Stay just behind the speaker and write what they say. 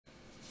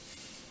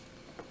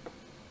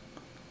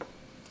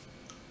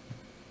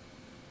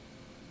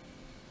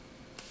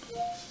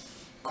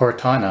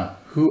Cortana,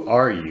 who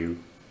are you?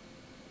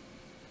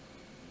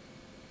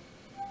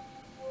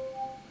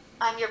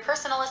 I'm your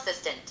personal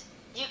assistant.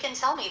 You can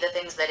tell me the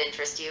things that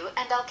interest you,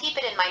 and I'll keep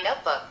it in my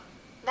notebook.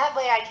 That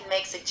way I can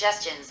make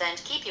suggestions and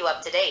keep you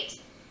up to date.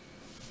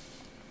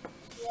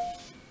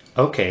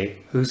 Okay,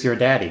 who's your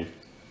daddy?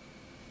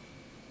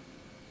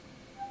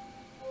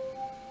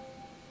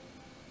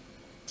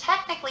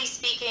 Technically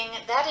speaking,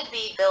 that'd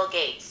be Bill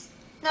Gates.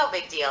 No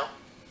big deal.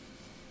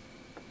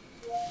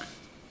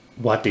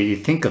 What do you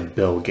think of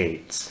Bill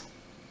Gates?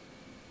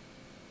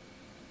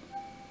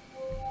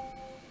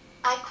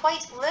 I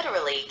quite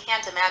literally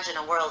can't imagine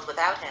a world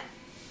without him.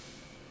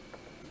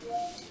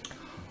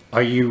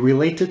 Are you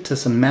related to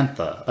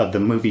Samantha of the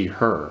movie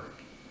Her?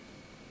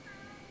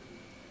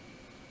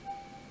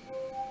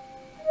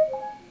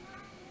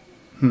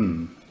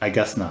 I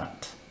guess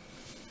not.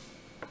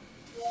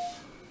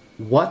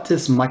 What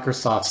is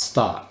Microsoft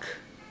stock?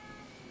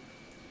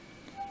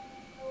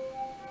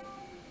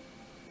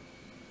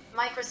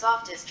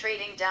 Microsoft is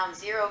trading down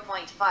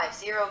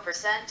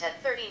 0.50%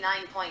 at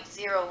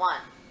 39.01.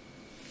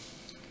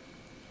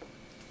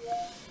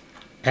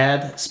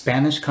 Add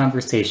Spanish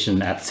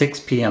conversation at 6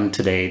 p.m.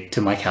 today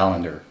to my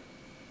calendar.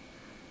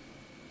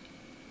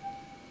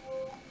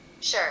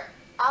 Sure,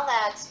 I'll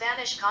add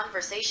Spanish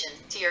conversation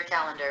to your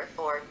calendar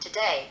for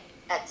today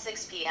at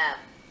 6 p.m.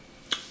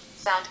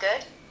 Sound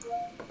good?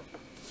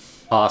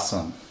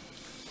 Awesome.